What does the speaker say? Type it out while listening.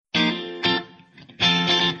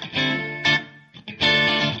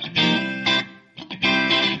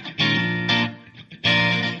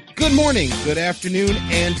Good morning, good afternoon,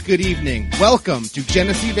 and good evening. Welcome to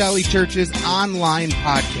Genesee Valley Church's online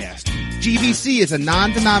podcast. GVC is a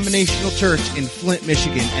non-denominational church in Flint,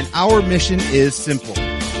 Michigan, and our mission is simple: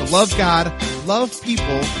 to love God, love people,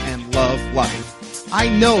 and love life. I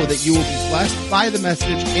know that you will be blessed by the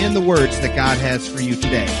message and the words that God has for you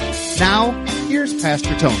today. Now, here's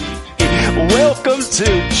Pastor Tony. Welcome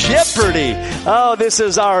to Jeopardy! Oh, this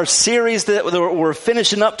is our series that we're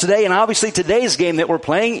finishing up today, and obviously today's game that we're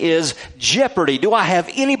playing is Jeopardy. Do I have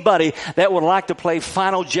anybody that would like to play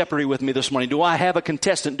Final Jeopardy with me this morning? Do I have a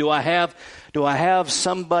contestant? Do I have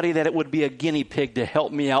somebody that it would be a guinea pig to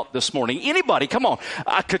help me out this morning? Anybody? Come on.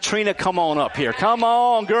 Katrina, come on up here. Come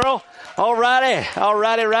on, girl. All righty.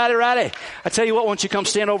 I tell you what, why don't you come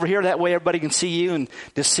stand over here? That way everybody can see you and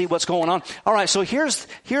just see what's going on. All right, so here's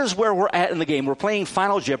where we're at in the game. We're playing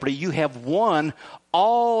Final Jeopardy. You have won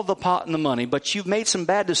all the pot and the money, but you've made some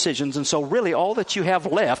bad decisions, and so really all that you have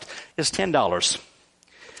left is $10.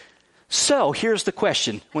 So here's the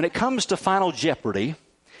question. When it comes to Final Jeopardy,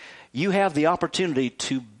 you have the opportunity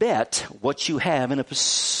to bet what you have in a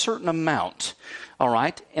certain amount, all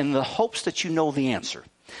right, in the hopes that you know the answer.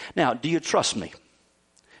 Now, do you trust me?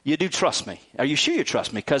 You do trust me. Are you sure you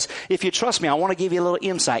trust me? Because if you trust me, I want to give you a little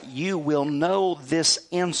insight. You will know this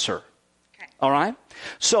answer. Okay. All right?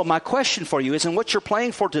 So my question for you is, and what you're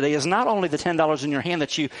playing for today is not only the $10 in your hand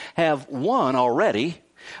that you have won already,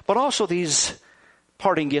 but also these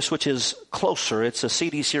parting gifts, which is Closer. It's a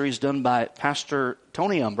CD series done by Pastor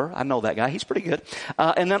Tony Umber. I know that guy. He's pretty good.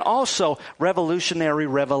 And then also Revolutionary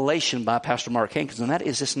Revelation by Pastor Mark Hankins. And that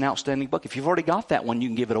is just an outstanding book. If you've already got that one, you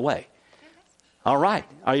can give it away. All right.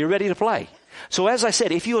 Are you ready to play? So as I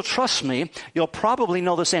said, if you'll trust me, you'll probably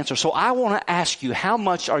know this answer. So I want to ask you, how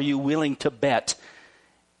much are you willing to bet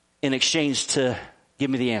in exchange to give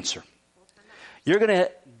me the answer? You're going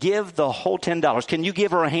to give the whole $10. Can you give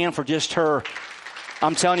her a hand for just her?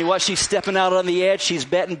 I'm telling you what, she's stepping out on the edge. She's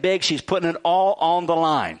betting big. She's putting it all on the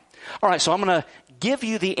line. All right, so I'm going to give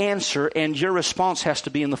you the answer, and your response has to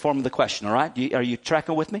be in the form of the question, all right? Are you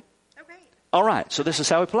tracking with me? Okay. All right, so this is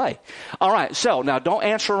how we play. All right, so now don't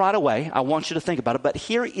answer right away. I want you to think about it, but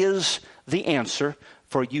here is the answer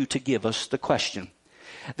for you to give us the question.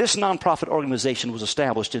 This nonprofit organization was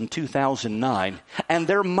established in 2009, and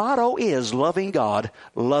their motto is loving God,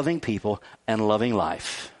 loving people, and loving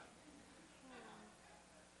life.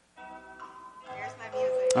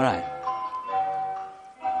 All right.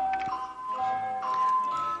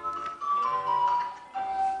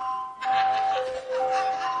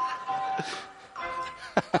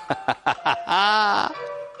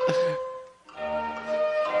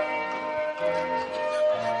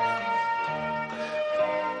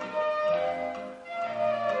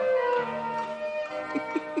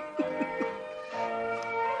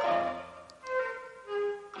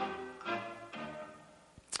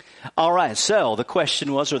 All right, so the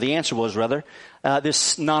question was, or the answer was rather,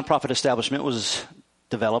 this nonprofit establishment was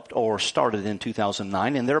developed or started in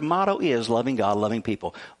 2009, and their motto is loving God, loving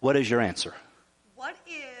people. What is your answer? What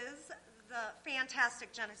is the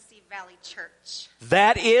fantastic Genesee Valley Church?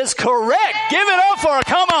 That is correct. Give it up for her.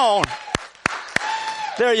 Come on.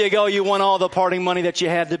 There you go. You won all the parting money that you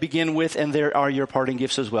had to begin with, and there are your parting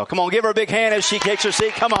gifts as well. Come on, give her a big hand as she takes her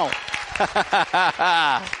seat. Come on.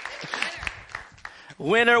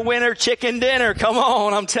 Winner, winner, chicken dinner. Come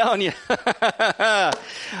on, I'm telling you.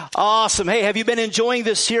 Awesome. Hey, have you been enjoying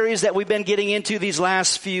this series that we've been getting into these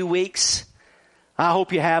last few weeks? I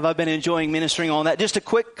hope you have. I've been enjoying ministering on that. Just a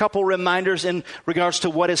quick couple reminders in regards to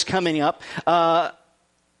what is coming up.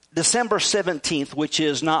 December 17th, which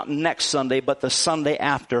is not next Sunday, but the Sunday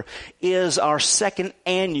after, is our second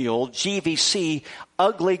annual GVC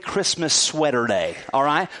Ugly Christmas Sweater Day. All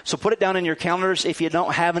right? So put it down in your calendars. If you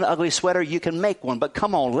don't have an ugly sweater, you can make one. But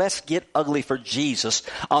come on, let's get ugly for Jesus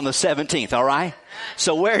on the 17th. All right?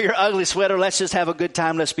 So wear your ugly sweater. Let's just have a good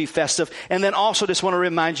time. Let's be festive. And then also just want to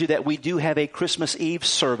remind you that we do have a Christmas Eve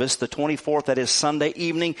service, the 24th. That is Sunday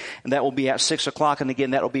evening. And that will be at 6 o'clock. And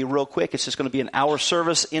again, that will be real quick. It's just going to be an hour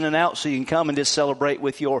service in and out. So you can come and just celebrate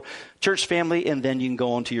with your church family. And then you can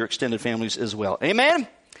go on to your extended families as well. Amen?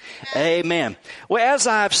 Amen. Well, as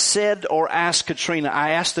I've said or asked Katrina,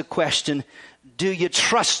 I asked the question, do you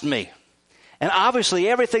trust me? And obviously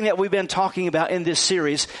everything that we've been talking about in this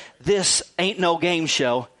series, this ain't no game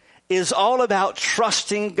show, is all about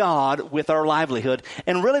trusting God with our livelihood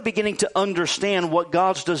and really beginning to understand what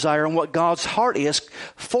God's desire and what God's heart is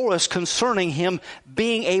for us concerning Him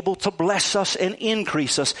being able to bless us and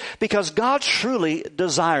increase us, because God truly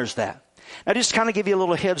desires that. Now, just to kind of give you a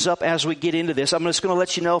little heads up as we get into this, I'm just going to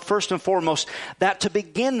let you know, first and foremost, that to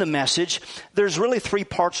begin the message, there's really three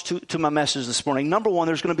parts to my message this morning. Number one,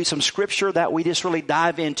 there's going to be some scripture that we just really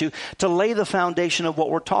dive into to lay the foundation of what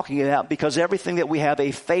we're talking about, because everything that we have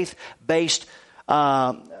a faith-based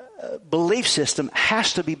belief system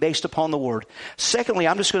has to be based upon the Word. Secondly,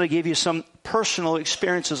 I'm just going to give you some personal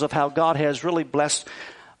experiences of how God has really blessed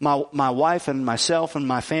my wife and myself and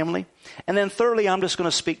my family. And then thirdly, I'm just going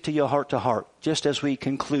to speak to you heart to heart, just as we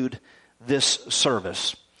conclude this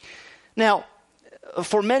service. Now,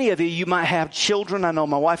 for many of you, you might have children. I know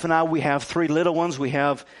my wife and I, we have three little ones. We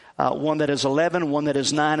have one that is 11, one that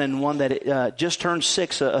is 9, and one that just turned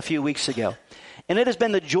 6 a few weeks ago. And it has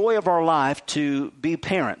been the joy of our life to be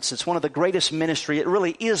parents. It's one of the greatest ministry. It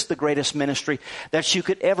really is the greatest ministry that you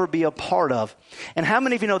could ever be a part of. And how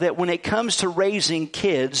many of you know that when it comes to raising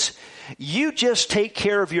kids, you just take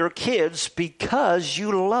care of your kids because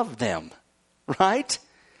you love them, right?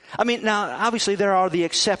 I mean, now, obviously there are the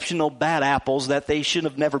exceptional bad apples that they should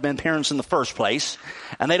have never been parents in the first place.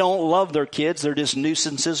 And they don't love their kids. They're just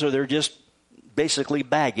nuisances, or they're just basically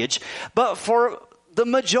baggage. But for the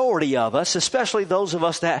majority of us, especially those of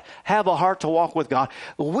us that have a heart to walk with God,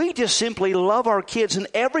 we just simply love our kids, and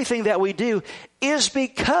everything that we do is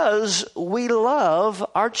because we love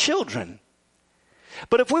our children.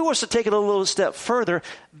 But if we was to take it a little step further,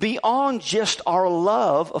 beyond just our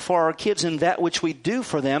love for our kids and that which we do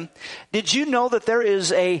for them, did you know that there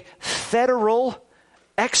is a federal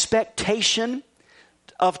expectation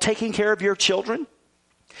of taking care of your children?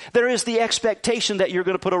 There is the expectation that you're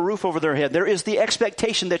going to put a roof over their head. There is the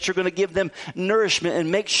expectation that you're going to give them nourishment and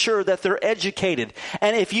make sure that they're educated.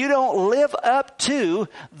 And if you don't live up to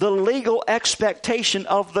the legal expectation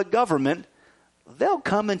of the government, they'll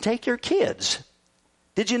come and take your kids.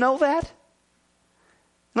 Did you know that?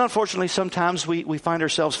 And unfortunately, sometimes we find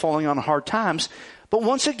ourselves falling on hard times. But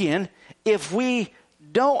once again, if we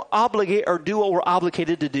don't obligate or do what we're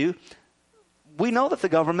obligated to do, we know that the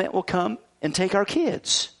government will come and take our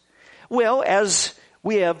kids. Well, as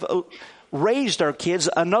we have raised our kids,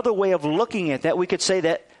 another way of looking at that, we could say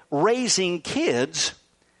that raising kids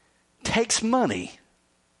takes money.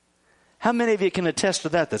 How many of you can attest to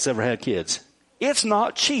that that's ever had kids? It's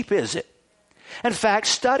not cheap, is it? In fact,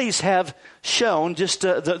 studies have shown, just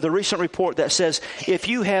the recent report that says, if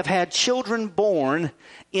you have had children born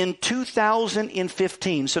in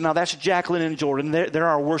 2015, so now that's Jacqueline and Jordan, they're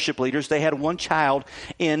our worship leaders. They had one child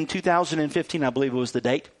in 2015, I believe it was the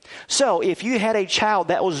date. So if you had a child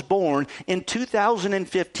that was born in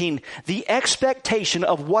 2015, the expectation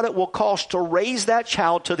of what it will cost to raise that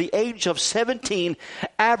child to the age of 17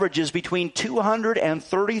 averages between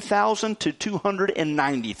 $230,000 to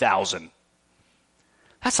 $290,000.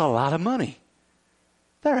 That's a lot of money.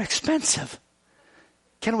 They're expensive.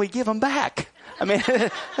 Can we give them back? I mean,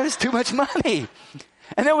 that is too much money.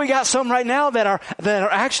 And then we got some right now that are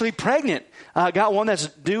actually pregnant. Got one that's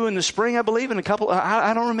due in the spring, I believe, and a couple.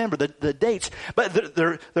 I don't remember the dates, but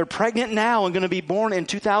they're pregnant now and going to be born in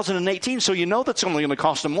 2018. So you know that's only going to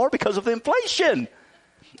cost them more because of the inflation.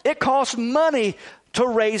 It costs money to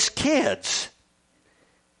raise kids.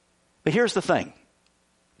 But here's the thing.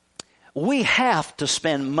 We have to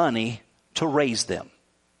spend money to raise them.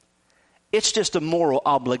 It's just a moral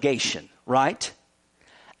obligation, right?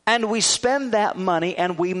 And we spend that money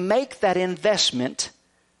and we make that investment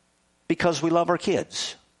because we love our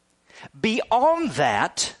kids. Beyond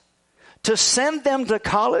that, to send them to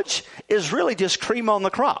college is really just cream on the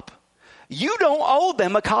crop. You don't owe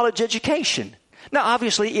them a college education. Now,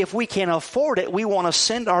 obviously, if we can afford it, we want to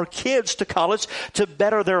send our kids to college to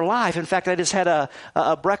better their life. In fact, I just had a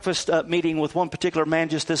breakfast meeting with one particular man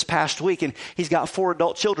just this past week, and he's got 4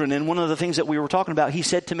 adult children. And one of the things that we were talking about, he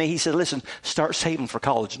said to me, listen, start saving for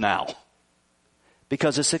college now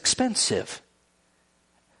because it's expensive.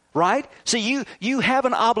 Right? So you have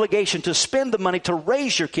an obligation to spend the money to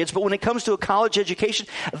raise your kids, but when it comes to a college education,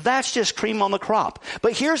 that's just cream on the crop.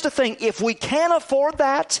 But here's the thing, if we can't afford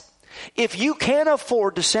that, if you can't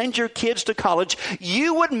afford to send your kids to college,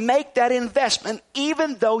 you would make that investment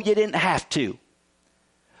even though you didn't have to.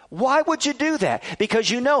 Why would you do that? Because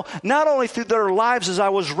you know, not only through their lives as I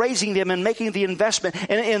was raising them and making the investment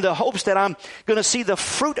and in the hopes that I'm going to see the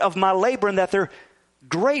fruit of my labor and that they're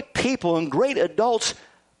great people and great adults,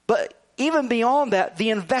 but even beyond that,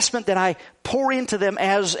 the investment that I pour into them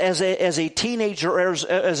as a teenager or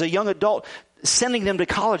as a young adult, sending them to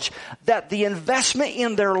college, that the investment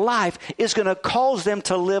in their life is going to cause them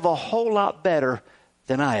to live a whole lot better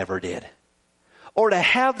than I ever did. Or to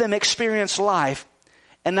have them experience life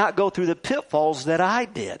and not go through the pitfalls that I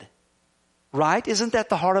did. Right? Isn't that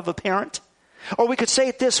the heart of a parent? Or we could say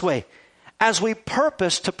it this way. as we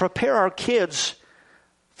purpose to prepare our kids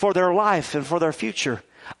for their life and for their future,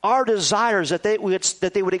 our desires that they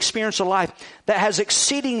would experience a life that has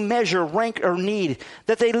exceeding measure, rank, or need,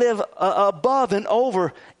 that they live above and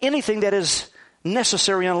over anything that is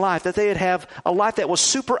necessary in life, that they would have a life that was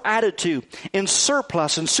super added to, in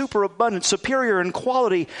surplus and super abundance, superior in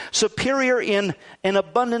quality, superior in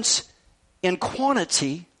abundance, in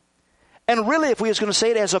quantity. And really, if we was going to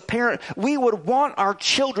say it as a parent, we would want our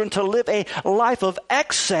children to live a life of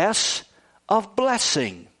excess of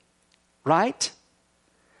blessing. Right?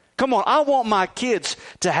 Come on, I want my kids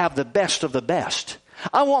to have the best of the best.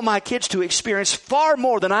 I want my kids to experience far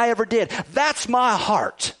more than I ever did. That's my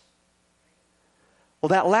heart. Well,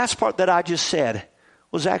 that last part that I just said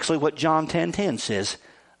was actually what John 10:10 says.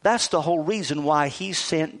 That's the whole reason why he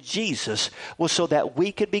sent Jesus, was so that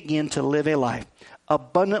we could begin to live a life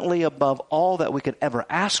abundantly above all that we could ever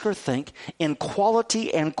ask or think, in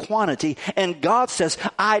quality and quantity. And God says,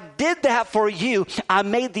 I did that for you. I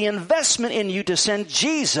made the investment in you to send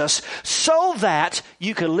Jesus so that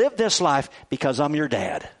you could live this life because I'm your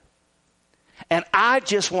dad. And I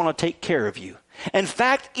just want to take care of you. In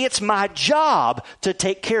fact, it's my job to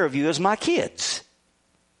take care of you as my kids.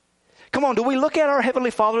 Come on, do we look at our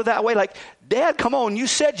Heavenly Father that way? Like, Dad, come on, you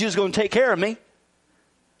said you was going to take care of me.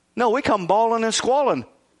 No, we come bawling and squalling.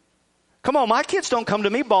 Come on, my kids don't come to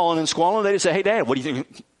me bawling and squalling. They just say, hey, Dad, what do you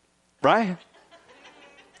think? Right?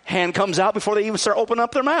 Hand comes out before they even start opening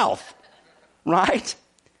up their mouth. Right?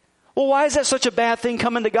 Well, why is that such a bad thing,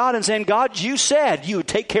 coming to God and saying, God, you said you would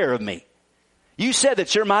take care of me. You said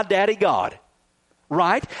that you're my daddy God.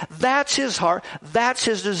 Right? That's his heart. That's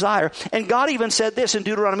his desire. And God even said this in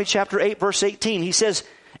Deuteronomy chapter 8, verse 18. He says,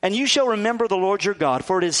 and you shall remember the Lord your God,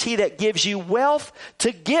 for it is he that gives you wealth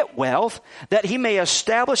to get wealth, that he may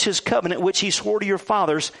establish his covenant, which he swore to your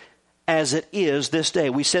fathers, as it is this day.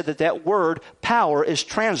 We said that word power is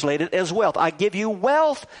translated as wealth. I give you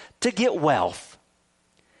wealth to get wealth.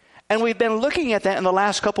 And we've been looking at that in the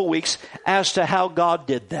last couple weeks as to how God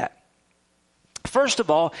did that. First of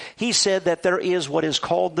all, he said that there is what is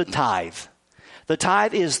called the tithe. The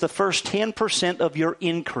tithe is the first 10% of your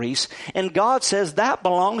increase. And God says that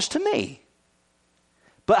belongs to me.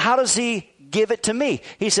 But how does he give it to me?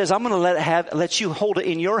 He says, I'm going to let you hold it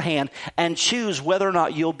in your hand and choose whether or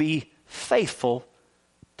not you'll be faithful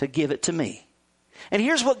to give it to me. And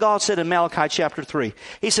here's what God said in Malachi chapter 3.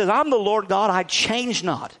 He says, I'm the Lord God, I change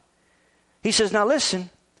not. He says, now listen.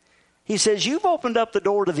 He says, you've opened up the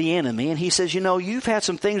door to the enemy. And he says, you've had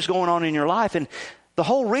some things going on in your life. And the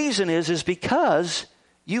whole reason is because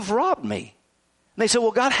you've robbed me. And they said,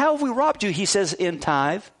 well, God, how have we robbed you? He says, in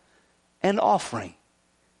tithe and offering.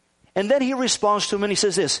 And then he responds to him and he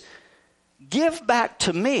says this, give back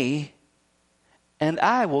to me and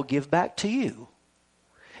I will give back to you.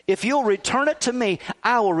 If you'll return it to me,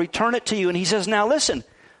 I will return it to you. And he says, now listen,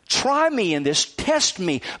 try me in this, test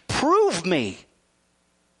me, prove me.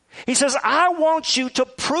 He says, I want you to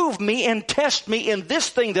prove me and test me in this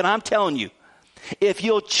thing that I'm telling you. If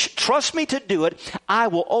you'll trust me to do it, I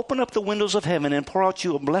will open up the windows of heaven and pour out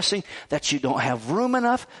you a blessing that you don't have room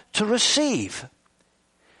enough to receive.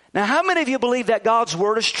 Now, how many of you believe that God's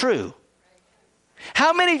word is true?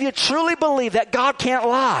 How many of you truly believe that God can't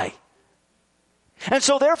lie? And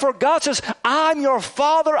so therefore God says, I'm your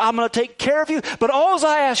father, I'm going to take care of you, but all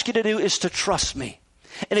I ask you to do is to trust me.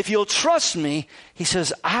 And if you'll trust me, he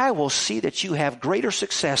says, I will see that you have greater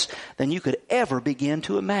success than you could ever begin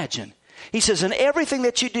to imagine. He says, in everything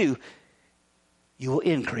that you do, you will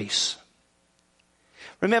increase.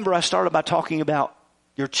 Remember, I started by talking about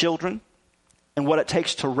your children and what it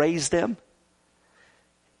takes to raise them.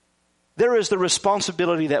 There is the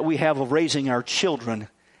responsibility that we have of raising our children.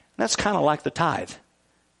 That's kind of like the tithe.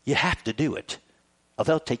 You have to do it, or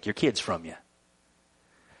they'll take your kids from you.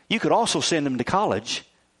 You could also send them to college,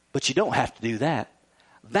 but you don't have to do that.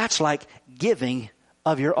 That's like giving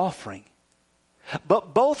of your offering.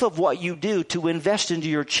 But both of what you do to invest into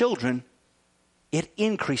your children, it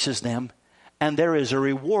increases them, and there is a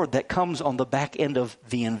reward that comes on the back end of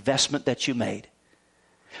the investment that you made.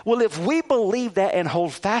 Well, if we believe that and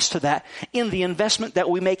hold fast to that in the investment that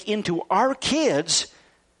we make into our kids,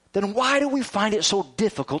 then why do we find it so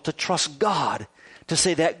difficult to trust God, to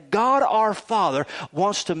say that God our Father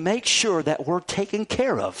wants to make sure that we're taken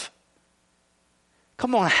care of?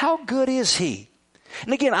 Come on, how good is he?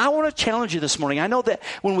 And again, I want to challenge you this morning. I know that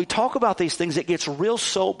when we talk about these things, it gets real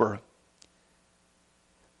sober.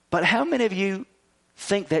 But how many of you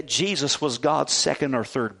think that Jesus was God's second or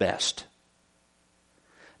third best?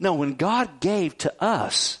 No, when God gave to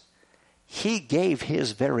us, he gave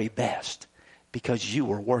his very best because you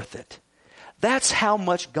were worth it. That's how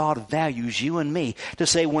much God values you and me, to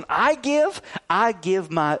say, when I give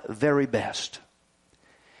my very best.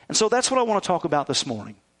 And so that's what I want to talk about this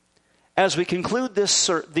morning. As we conclude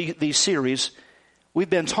these series, we've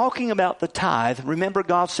been talking about the tithe. Remember,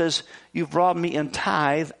 God says, you've robbed me in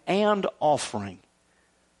tithe and offering.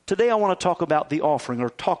 Today I want to talk about the offering, or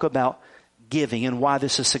talk about giving and why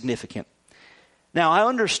this is significant. Now, I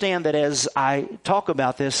understand that as I talk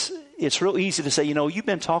about this, it's real easy to say, you've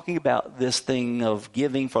been talking about this thing of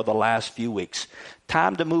giving for the last few weeks.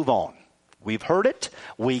 Time to move on. We've heard it.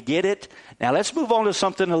 We get it. Now let's move on to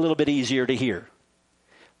something a little bit easier to hear.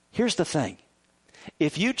 Here's the thing.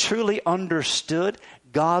 If you truly understood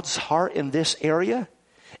God's heart in this area,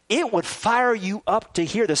 it would fire you up to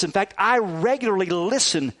hear this. In fact, I regularly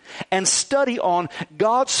listen and study on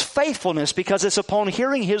God's faithfulness, because it's upon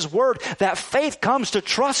hearing His word that faith comes to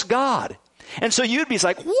trust God. And so you'd be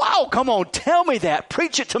like, wow, come on, tell me that.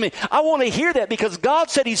 Preach it to me. I want to hear that, because God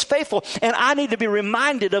said He's faithful, and I need to be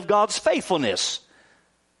reminded of God's faithfulness.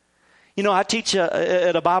 I teach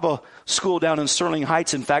at a Bible school down in Sterling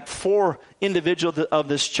Heights. In fact, 4 individuals of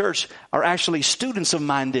this church are actually students of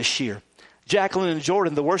mine this year. Jacqueline and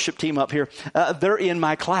Jordan, the worship team up here, they're in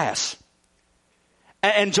my class.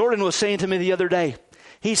 And Jordan was saying to me the other day,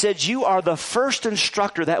 he said, you are the first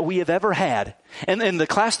instructor that we have ever had. And the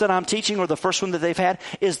class that I'm teaching, or the first one that they've had,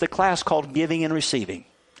 is the class called Giving and Receiving.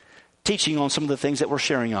 Teaching on some of the things that we're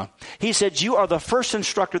sharing on. He said, you are the first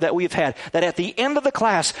instructor that we've had, that at the end of the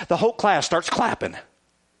class, the whole class starts clapping.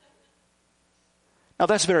 Now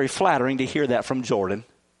that's very flattering to hear that from Jordan,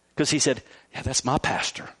 because he said, yeah, that's my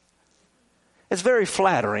pastor. It's very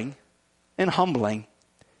flattering and humbling.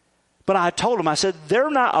 But I told him, I said, they're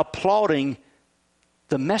not applauding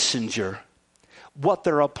the messenger. What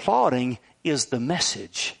they're applauding is the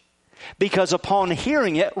message. Because upon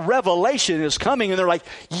hearing it, revelation is coming, and they're like,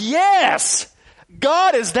 yes,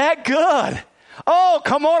 God is that good. Oh,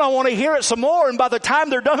 come on, I want to hear it some more. And by the time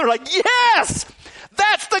they're done, they're like, yes,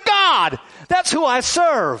 that's the God. That's who I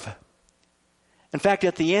serve. In fact,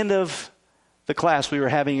 at the end of the class, we were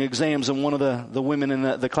having exams, and one of the women in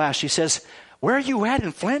the class, she says, where are you at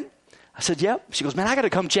in Flint? I said, yep. She goes, man, I got to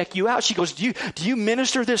come check you out. She goes, do you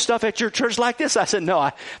minister this stuff at your church like this? I said,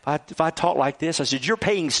 no, if I taught like this, I said, you're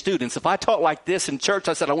paying students. If I taught like this in church,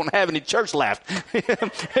 I said, I won't have any church left.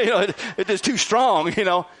 It is too strong,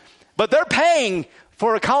 But they're paying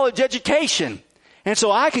for a college education. And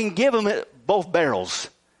so I can give them both barrels,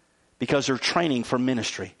 because they're training for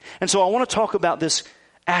ministry. And so I want to talk about this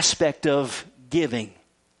aspect of giving.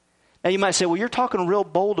 Now you might say, well, you're talking real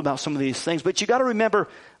bold about some of these things, but you got to remember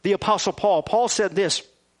the Apostle Paul. Paul said this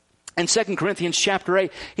in 2 Corinthians chapter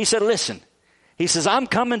 8. He said, listen, he says, I'm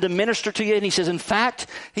coming to minister to you. And he says, in fact,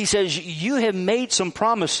 he says, you have made some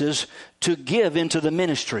promises to give into the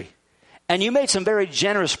ministry. And you made some very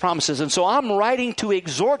generous promises. And so I'm writing to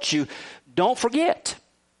exhort you, don't forget.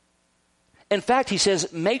 In fact, he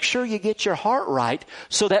says, make sure you get your heart right,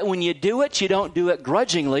 so that when you do it, you don't do it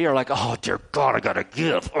grudgingly, or like, oh, dear God, I got to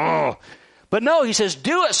give. Oh. But no, he says,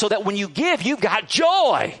 do it so that when you give, you've got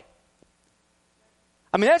joy.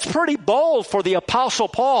 I mean, that's pretty bold for the Apostle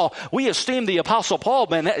Paul. We esteem the Apostle Paul,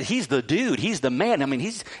 man, he's the dude. He's the man. I mean,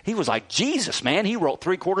 he was like Jesus, man. He wrote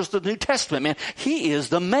 3/4 of the New Testament, man. He is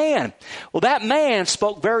the man. Well, that man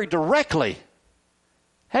spoke very directly.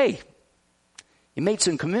 Hey, you made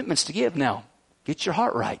some commitments to give now. Get your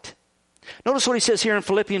heart right. Notice what he says here in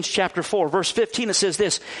Philippians chapter 4, verse 15. It says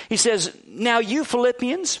this. He says, now you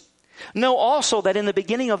Philippians know also that in the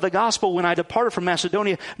beginning of the gospel, when I departed from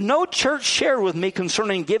Macedonia, no church shared with me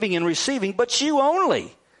concerning giving and receiving, but you only.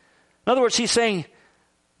 In other words, he's saying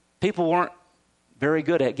people weren't very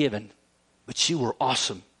good at giving, but you were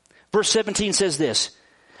awesome. Verse 17 says this,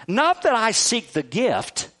 not that I seek the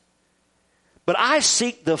gift, but I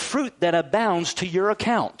seek the fruit that abounds to your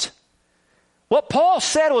account. What Paul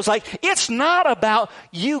said was like, it's not about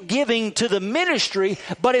you giving to the ministry,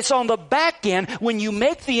 but it's on the back end when you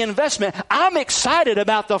make the investment. I'm excited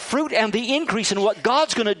about the fruit and the increase in what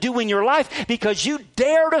God's going to do in your life, because you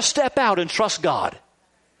dare to step out and trust God.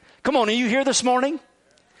 Come on, are you here this morning?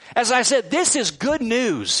 As I said, this is good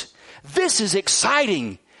news. This is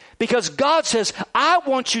exciting. Because God says, I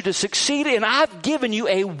want you to succeed, and I've given you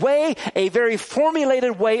a way, a very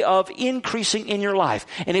formulated way of increasing in your life.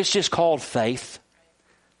 And it's just called faith.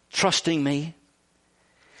 Trusting me.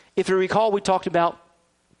 If you recall, we talked about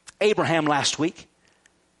Abraham last week.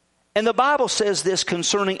 And the Bible says this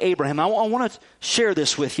concerning Abraham. I want to share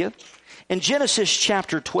this with you. In Genesis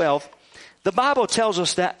chapter 12, the Bible tells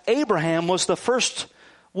us that Abraham was the first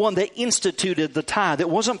one that instituted the tithe. It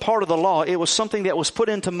wasn't part of the law. It was something that was put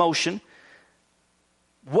into motion.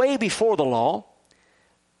 way before the law.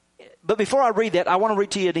 But before I read that, I want to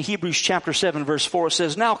read to you in Hebrews chapter 7, verse 4. It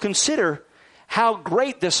says, "Now consider how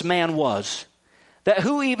great this man was, that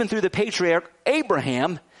who even through the patriarch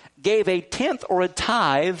Abraham gave a tenth or a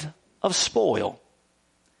tithe of spoil."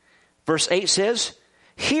 Verse 8 says,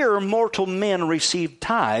 "Here mortal men receive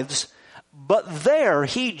tithes, but there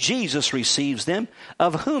he, Jesus, receives them,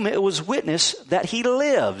 of whom it was witnessed that he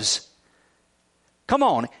lives." Come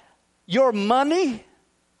on, your money,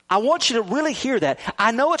 I want you to really hear that.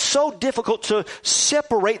 I know it's so difficult to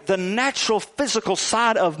separate the natural physical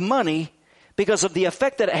side of money because of the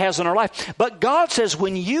effect that it has on our life. But God says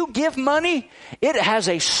when you give money, it has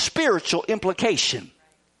a spiritual implication.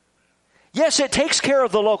 Yes, it takes care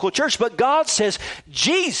of the local church, but God says,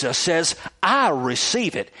 Jesus says, I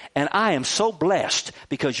receive it. And I am so blessed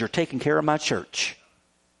because you're taking care of my church.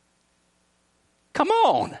 Come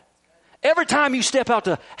on. Every time you step out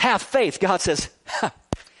to have faith, God says,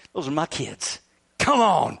 those are my kids. Come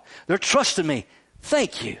on. They're trusting me.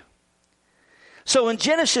 Thank you. So in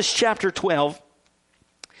Genesis chapter 12,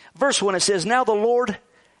 verse 1, it says, "Now the Lord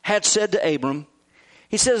had said to Abram,"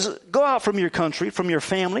 he says, "Go out from your country, from your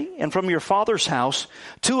family, and from your father's house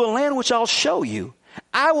to a land which I'll show you.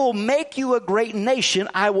 I will make you a great nation.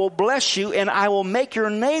 I will bless you, and I will make your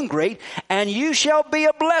name great, and you shall be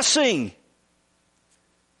a blessing."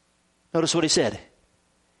 Notice what he said.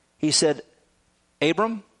 He said,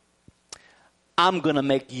 "Abram, I'm going to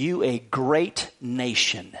make you a great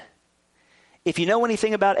nation." If you know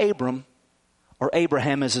anything about Abram, or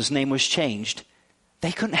Abraham as his name was changed,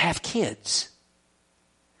 they couldn't have kids.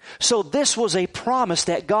 So this was a promise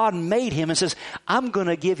that God made him and says, I'm going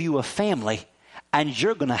to give you a family and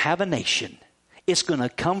you're going to have a nation. It's going to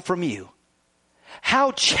come from you.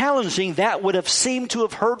 How challenging that would have seemed to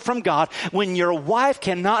have heard from God when your wife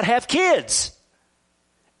cannot have kids.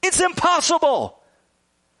 It's impossible.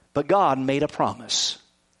 But God made a promise.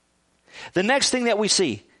 The next thing that we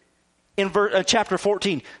see in chapter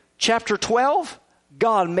 14, chapter 12,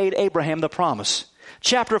 God made Abraham the promise.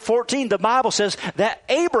 Chapter 14, the Bible says that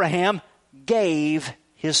Abraham gave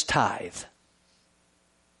his tithe.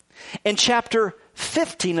 In chapter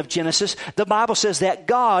 15 of Genesis, the Bible says that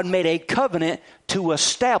God made a covenant to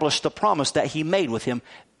establish the promise that he made with him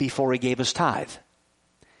before he gave his tithe.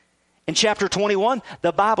 In chapter 21,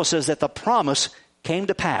 the Bible says that the promise came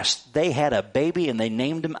to pass. They had a baby and they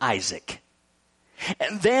named him Isaac.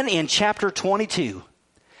 And then in chapter 22,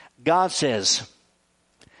 God says,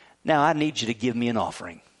 now I need you to give me an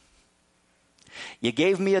offering. You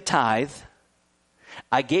gave me a tithe.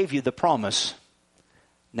 I gave you the promise.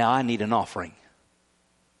 Now I need an offering.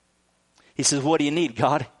 He says, what do you need,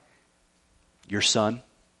 God? Your son.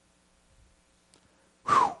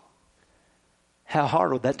 Whew. How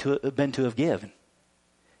hard would that have been to have given?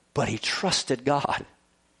 But he trusted God.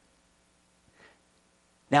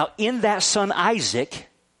 Now, in that son Isaac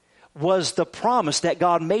was the promise that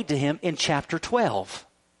God made to him in chapter 12.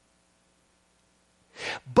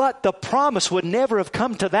 But the promise would never have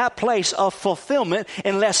come to that place of fulfillment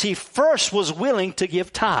unless he first was willing to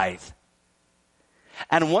give tithe.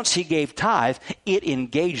 And once he gave tithe, it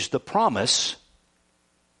engaged the promise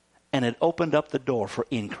and it opened up the door for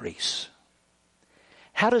increase.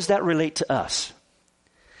 How does that relate to us?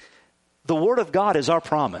 The Word of God is our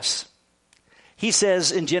promise. He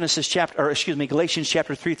says in Galatians chapter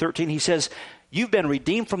 3:13, he says, you've been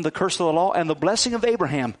redeemed from the curse of the law, and the blessing of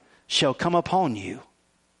Abraham shall come upon you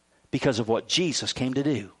because of what Jesus came to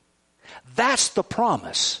do. That's the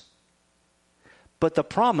promise. But the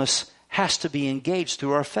promise has to be engaged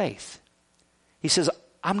through our faith. He says,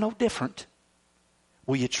 I'm no different.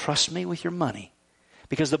 Will you trust me with your money?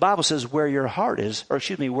 Because the Bible says where your heart is,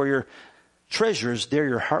 where your treasure is, there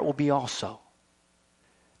your heart will be also.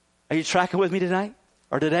 Are you tracking with me tonight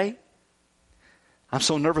or today? I'm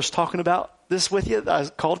so nervous talking about this with you that I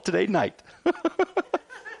called today night.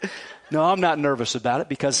 No, I'm not nervous about it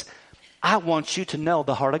because I want you to know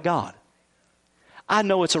the heart of God. I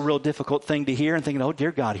know it's a real difficult thing to hear and thinking, oh,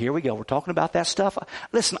 dear God, here we go. We're talking about that stuff.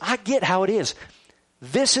 Listen, I get how it is.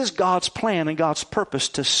 This is God's plan and God's purpose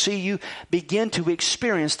to see you begin to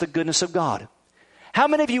experience the goodness of God. How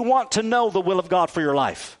many of you want to know the will of God for your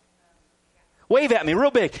life? Wave at me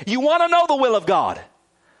real big. You want to know the will of God.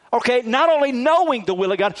 Okay, not only knowing the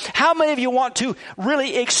will of God, how many of you want to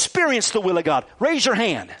really experience the will of God? Raise your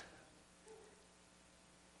hand.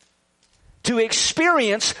 To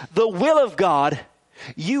experience the will of God,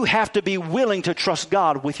 you have to be willing to trust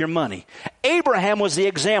God with your money. Abraham was the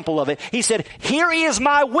example of it. He said, here is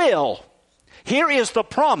my will. Here is the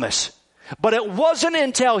promise. But it wasn't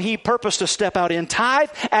until he purposed to step out in tithe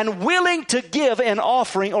and willing to give an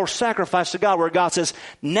offering or sacrifice to God where God says,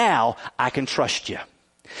 now I can trust you.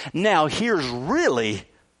 Now here's really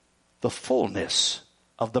the fullness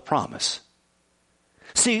of the promise.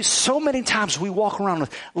 See, so many times we walk around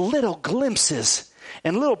with little glimpses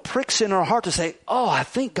and little pricks in our heart to say, oh, I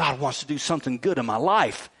think God wants to do something good in my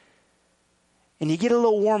life. And you get a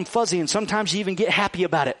little warm fuzzy, and sometimes you even get happy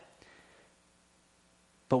about it.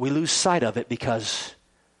 But we lose sight of it because,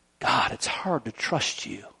 God, it's hard to trust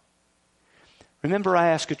you. Remember I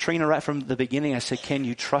asked Katrina right from the beginning, I said, can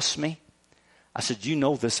you trust me? I said, you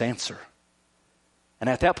know this answer. And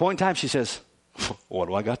at that point in time, she says, what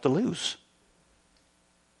do I got to lose?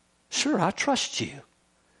 Sure, I trust you.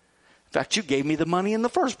 In fact, you gave me the money in the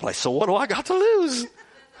first place, so what do I got to lose?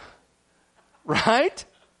 Right?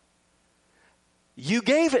 You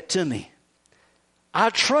gave it to me. I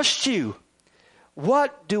trust you.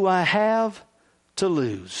 What do I have to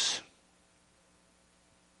lose?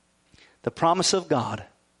 The promise of God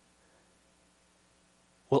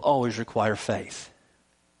will always require faith.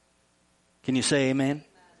 Can you say amen?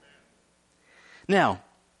 Now,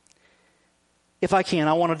 if I can,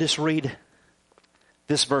 I want to just read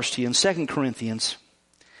this verse to you in 2 Corinthians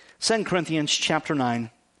chapter 9,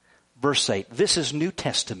 verse 8. This is New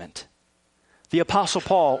Testament. The Apostle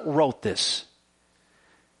Paul wrote this.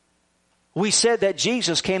 We said that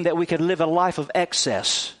Jesus came that we could live a life of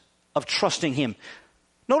excess, of trusting Him.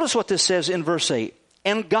 Notice what this says in verse 8.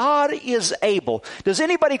 And God is able. Does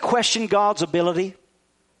anybody question God's ability?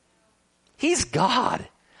 He's God.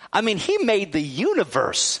 I mean, He made the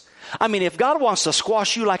universe. I mean, if God wants to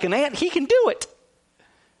squash you like an ant, He can do it.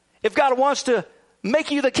 If God wants to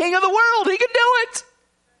make you the king of the world, He can do it.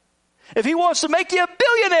 If He wants to make you a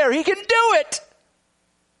billionaire, He can do it.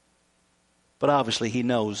 But obviously He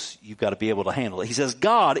knows you've got to be able to handle it. He says,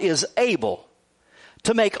 God is able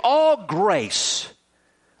to make all grace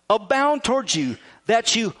abound towards you,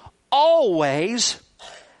 that you always,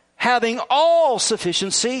 having all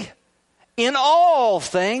sufficiency in all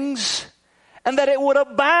things, and that it would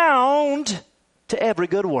abound to every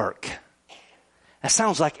good work. That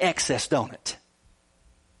sounds like excess, don't it?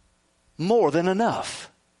 More than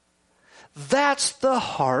enough. That's the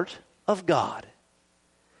heart of God.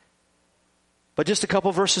 But just a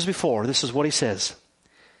couple verses before, this is what he says.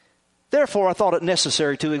 Therefore, I thought it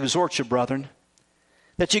necessary to exhort you, brethren,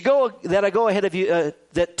 that to go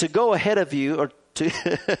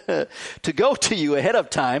to you ahead of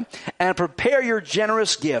time and prepare your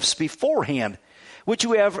generous gifts beforehand, which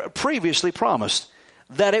you have previously promised,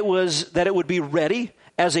 that it would be ready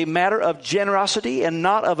as a matter of generosity and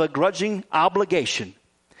not of a grudging obligation.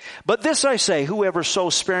 But this I say, whoever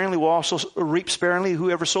sows sparingly will also reap sparingly.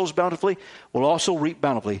 Whoever sows bountifully will also reap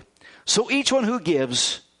bountifully. So each one who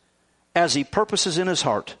gives as he purposes in his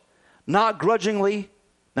heart, not grudgingly,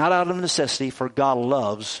 not out of necessity, for God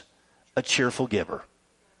loves a cheerful giver.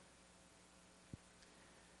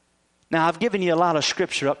 Now, I've given you a lot of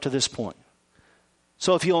scripture up to this point.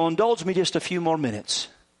 So if you'll indulge me just a few more minutes,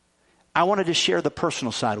 I wanted to share the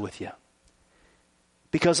personal side with you.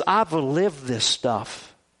 Because I've lived this stuff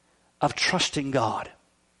of trusting God.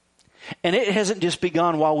 And it hasn't just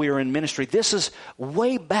begun while we were in ministry. This is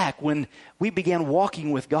way back when we began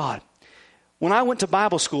walking with God. When I went to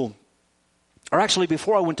Bible school, or actually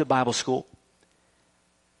before I went to Bible school,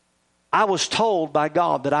 I was told by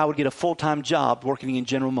God that I would get a full-time job working in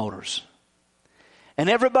General Motors. And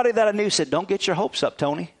everybody that I knew said, don't get your hopes up,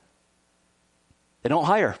 Tony. They don't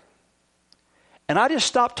hire. And I just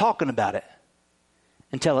stopped talking about it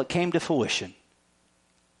until it came to fruition.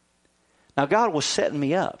 Now, God was setting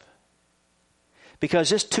me up. Because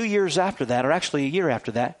just 2 years after that, or actually a year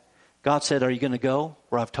after that, God said, are you going to go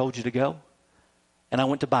where I've told you to go? And I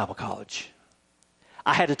went to Bible college.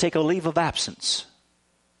 I had to take a leave of absence.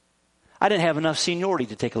 I didn't have enough seniority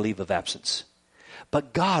to take a leave of absence.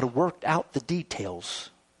 But God worked out the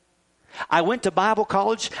details. I went to Bible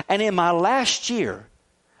college, and in my last year,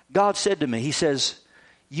 God said to me, He says,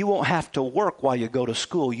 you won't have to work while you go to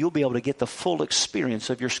school. You'll be able to get the full experience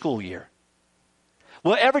of your school year.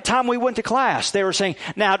 Well, every time we went to class, they were saying,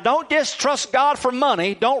 now don't just trust God for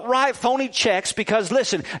money. Don't write phony checks because,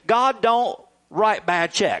 listen, God don't write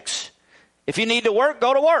bad checks. If you need to work,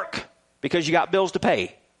 go to work because you got bills to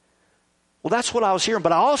pay. Well, that's what I was hearing,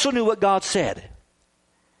 but I also knew what God said.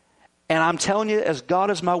 And I'm telling you, as God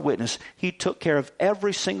is my witness, He took care of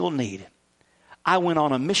every single need. I went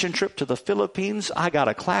on a mission trip to the Philippines. I got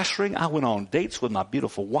a class ring. I went on dates with my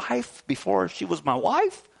beautiful wife before she was my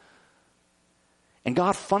wife. And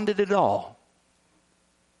God funded it all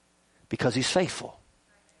because He's faithful.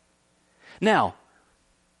 Now,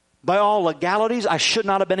 By all legalities, I should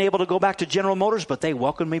not have been able to go back to General Motors, but they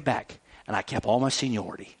welcomed me back, and I kept all my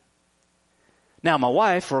seniority. Now, my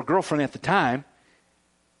wife, or girlfriend at the time,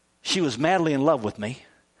 she was madly in love with me.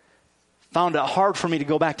 Found it hard for me to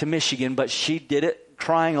go back to Michigan, but she did it,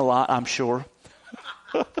 crying a lot, I'm sure.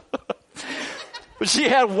 But she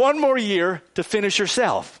had one more year to finish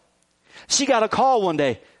herself. She got a call one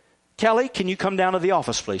day. Kelly, can you come down to the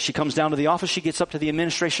office, please? She comes down to the office. She gets up to the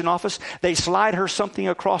administration office. They slide her something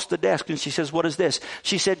across the desk, and she says, what is this?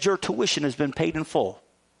 She said, your tuition has been paid in full.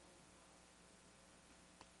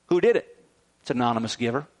 Who did it? It's an anonymous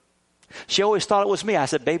giver. She always thought it was me. I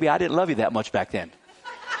said, baby, I didn't love you that much back then.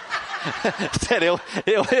 Said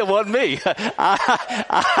it wasn't me.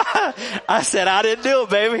 I said, I didn't do it,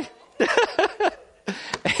 baby.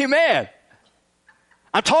 Amen.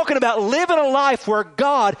 I'm talking about living a life where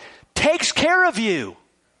God takes care of you.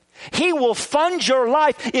 He will fund your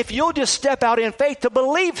life if you'll just step out in faith to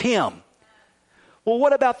believe Him. Well,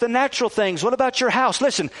 what about the natural things? What about your house?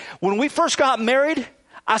 Listen, when we first got married,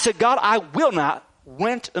 I said, God, I will not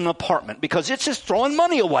rent an apartment because it's just throwing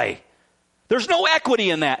money away. There's no equity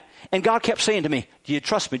in that. And God kept saying to me, do you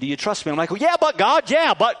trust me? Do you trust me? I'm like, well, yeah, but God,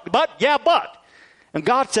 yeah, but. And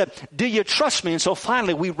God said, do you trust me? And so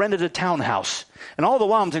finally we rented a townhouse. And all the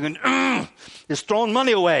while I'm thinking, it's throwing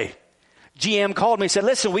money away. GM called me and said,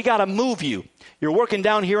 listen, we got to move you. You're working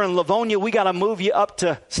down here in Livonia. We got to move you up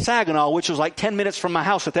to Saginaw, which was like 10 minutes from my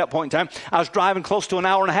house at that point in time. I was driving close to an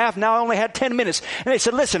hour and a half. Now I only had 10 minutes. And they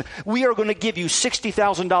said, listen, we are going to give you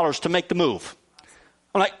 $60,000 to make the move.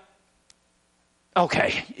 I'm like,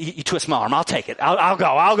 okay, you twist my arm. I'll take it. I'll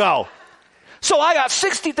go. So I got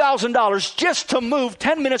 $60,000 just to move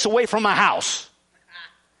 10 minutes away from my house.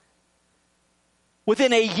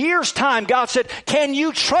 Within a year's time, God said, can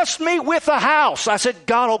you trust me with a house? I said,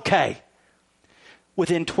 God, okay.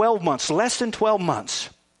 Within 12 months, less than 12 months,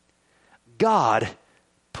 God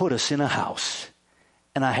put us in a house,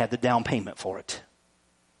 and I had the down payment for it.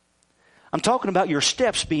 I'm talking about your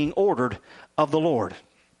steps being ordered of the Lord.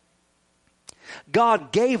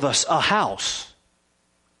 God gave us a house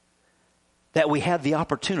that we had the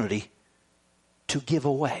opportunity to give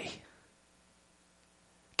away.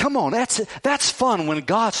 Come on, that's fun when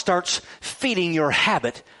God starts feeding your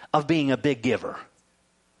habit of being a big giver.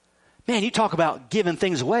 Man, you talk about giving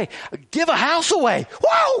things away. Give a house away.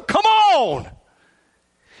 Whoa, come on.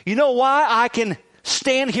 You know why I can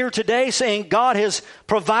stand here today saying God has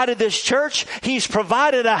provided this church? He's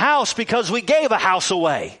provided a house because we gave a house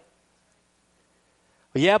away.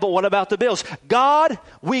 Yeah, but what about the bills? God,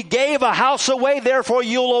 we gave a house away, therefore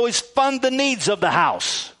you'll always fund the needs of the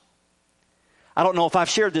house. I don't know if I've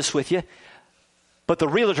shared this with you, but the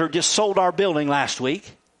realtor just sold our building last week,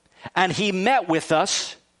 and he met with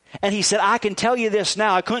us, and he said, I can tell you this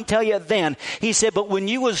now. I couldn't tell you it then. He said, but when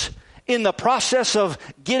you was in the process of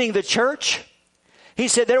getting the church, he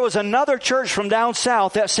said there was another church from down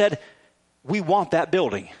south that said, we want that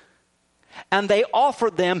building. And they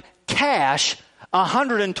offered them cash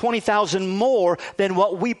 $120,000 more than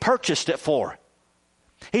what we purchased it for.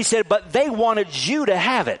 He said, but they wanted you to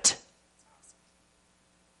have it.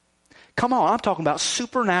 Come on, I'm talking about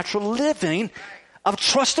supernatural living of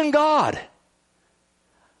trusting God.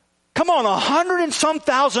 Come on, $100 and some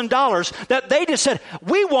thousand that they just said,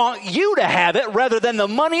 we want you to have it rather than the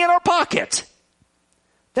money in our pocket.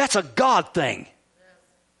 That's a God thing.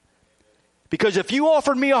 Because if you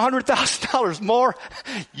offered me $100,000 more,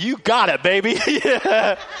 you got it, baby.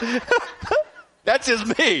 Yeah. That's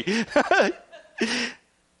just me.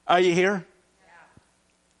 Are you here?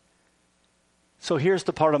 So here's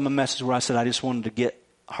the part of my message where I said I just wanted to get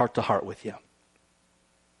heart to heart with you.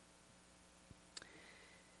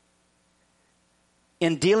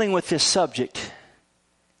 In dealing with this subject,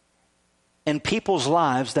 in people's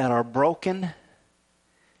lives that are broken,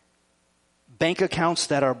 bank accounts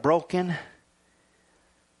that are broken,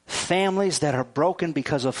 families that are broken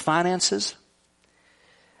because of finances,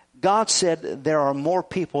 God said there are more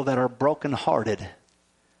people that are brokenhearted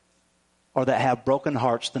or that have broken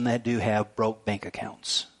hearts than they do have broke bank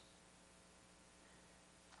accounts.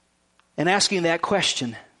 And asking that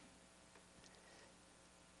question,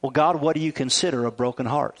 well, God, what do you consider a broken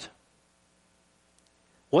heart?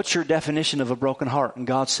 What's your definition of a broken heart? And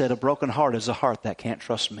God said, a broken heart is a heart that can't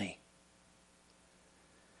trust me.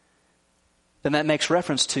 Then that makes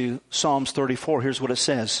reference to Psalms 34. Here's what it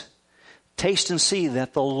says. Taste and see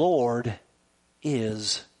that the Lord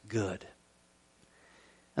is good,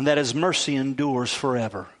 and that His mercy endures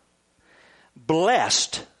forever.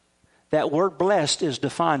 Blessed, that word blessed is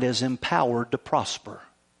defined as empowered to prosper.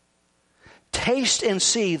 Taste and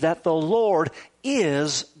see that the Lord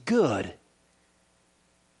is good.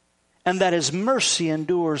 and that His mercy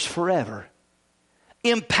endures forever.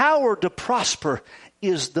 Empowered to prosper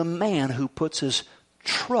is the man who puts his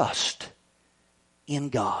trust in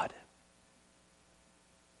God.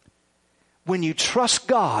 When you trust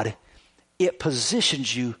God, it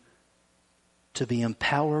positions you to be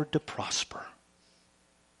empowered to prosper.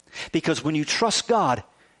 Because when you trust God,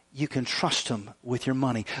 you can trust Him with your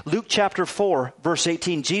money. Luke chapter 4, verse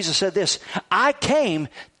 18, Jesus said this, I came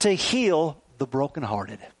to heal the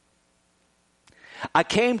brokenhearted. I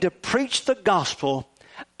came to preach the gospel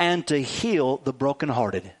and to heal the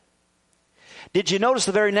brokenhearted. Did you notice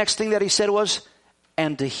the very next thing that He said was,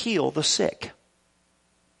 and to heal the sick?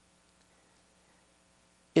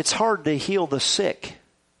 It's hard to heal the sick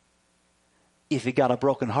if you got a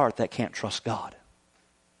broken heart that can't trust God.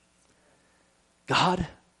 God,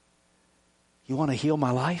 you want to heal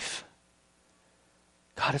my life?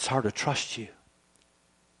 God, it's hard to trust you.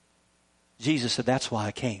 Jesus said, that's why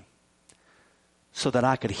I came. So that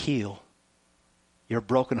I could heal your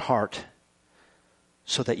broken heart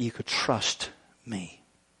so that you could trust me.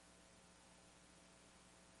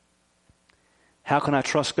 How can I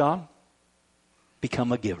trust God?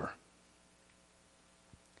 Become a giver.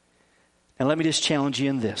 And let me just challenge you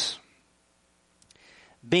in this.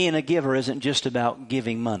 Being a giver isn't just about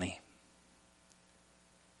giving money.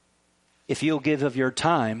 If you'll give of your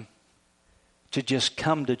time to just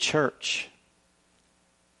come to church,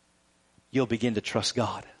 you'll begin to trust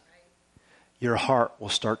God. Your heart will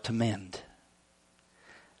start to mend.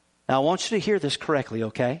 Now, I want you to hear this correctly,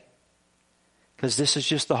 okay? Because this is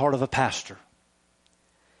just the heart of a pastor.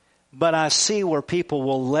 But I see where people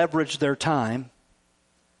will leverage their time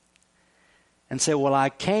and say, well, I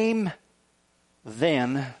came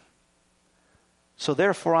then, so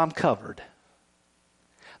therefore I'm covered.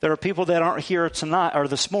 There are people that aren't here tonight or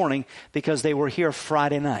this morning because they were here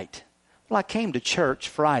Friday night. Well, I came to church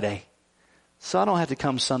Friday, so I don't have to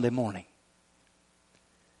come Sunday morning.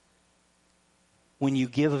 When you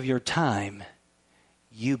give of your time,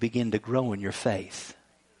 you begin to grow in your faith.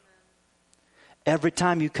 Every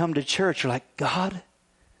time you come to church, you're like, God,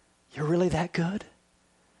 you're really that good?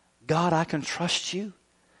 God, I can trust you.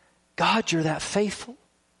 God, you're that faithful.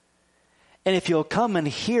 And if you'll come and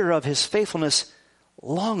hear of His faithfulness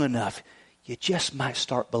long enough, you just might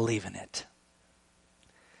start believing it.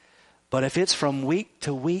 But if it's from week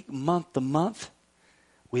to week, month to month,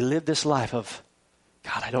 we live this life of,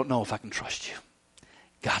 God, I don't know if I can trust you.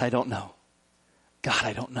 God, I don't know. God,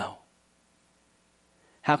 I don't know.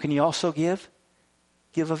 How can you also give?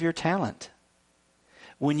 Give of your talent.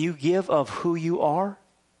 When you give of who you are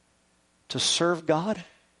to serve God,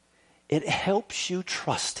 it helps you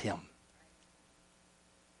trust Him.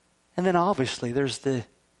 And then obviously there's the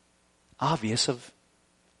obvious of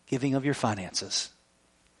giving of your finances.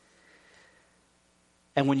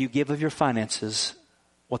 And when you give of your finances,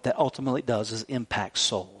 what that ultimately does is impact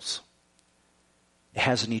souls. It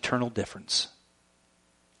has an eternal difference.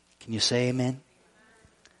 Can you say amen?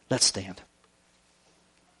 Let's stand.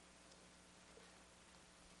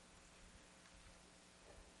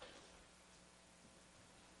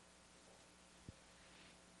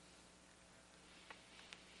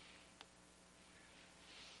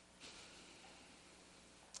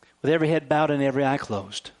 With every head bowed and every eye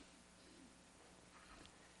closed.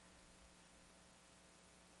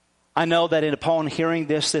 I know that upon hearing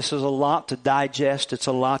this is a lot to digest. It's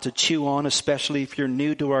a lot to chew on, especially if you're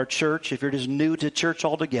new to our church, if you're just new to church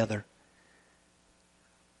altogether.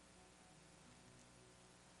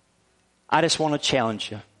 I just want to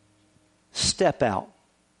challenge you. Step out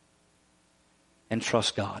and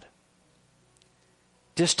trust God.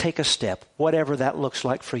 Just take a step, whatever that looks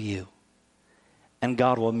like for you. And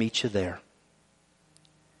God will meet you there.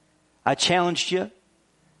 I challenged you,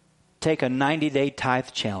 take a 90-day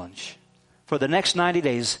tithe challenge. For the next 90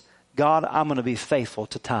 days, God, I'm going to be faithful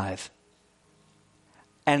to tithe.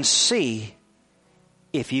 And see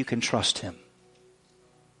if you can trust Him.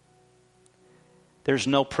 There's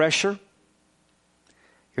no pressure.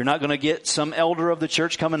 You're not going to get some elder of the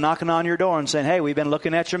church coming knocking on your door and saying, hey, we've been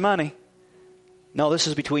looking at your money. No, this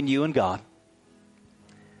is between you and God.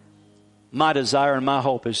 My desire and my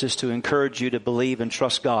hope is just to encourage you to believe and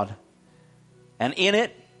trust God. And in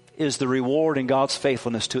it is the reward in God's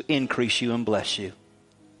faithfulness to increase you and bless you.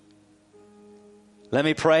 Let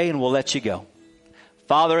me pray and we'll let you go.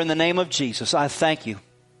 Father, in the name of Jesus, I thank you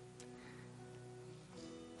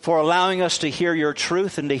for allowing us to hear your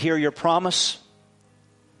truth and to hear your promise.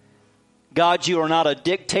 God, you are not a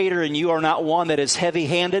dictator and you are not one that is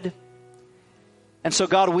heavy-handed. And so,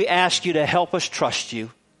 God, we ask you to help us trust you.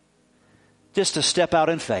 Just to step out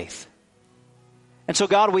in faith. And so,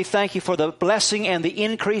 God, we thank you for the blessing and the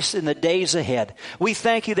increase in the days ahead. We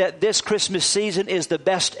thank you that this Christmas season is the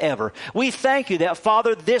best ever. We thank you that,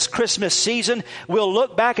 Father, this Christmas season, we'll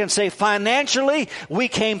look back and say, financially, we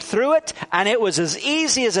came through it, and it was as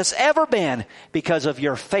easy as it's ever been because of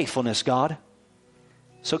your faithfulness, God.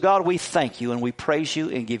 So, God, we thank you and we praise you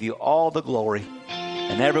and give you all the glory.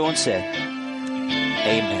 And everyone said,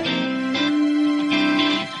 amen.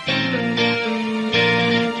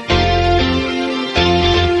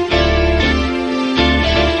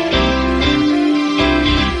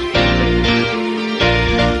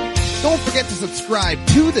 To subscribe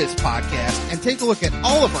to this podcast and take a look at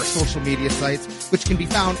all of our social media sites, which can be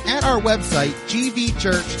found at our website,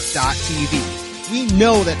 gvchurch.tv. We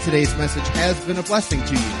know that today's message has been a blessing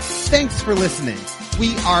to you. Thanks for listening.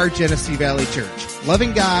 We are Genesee Valley Church,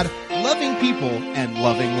 loving God, loving people, and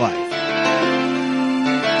loving life.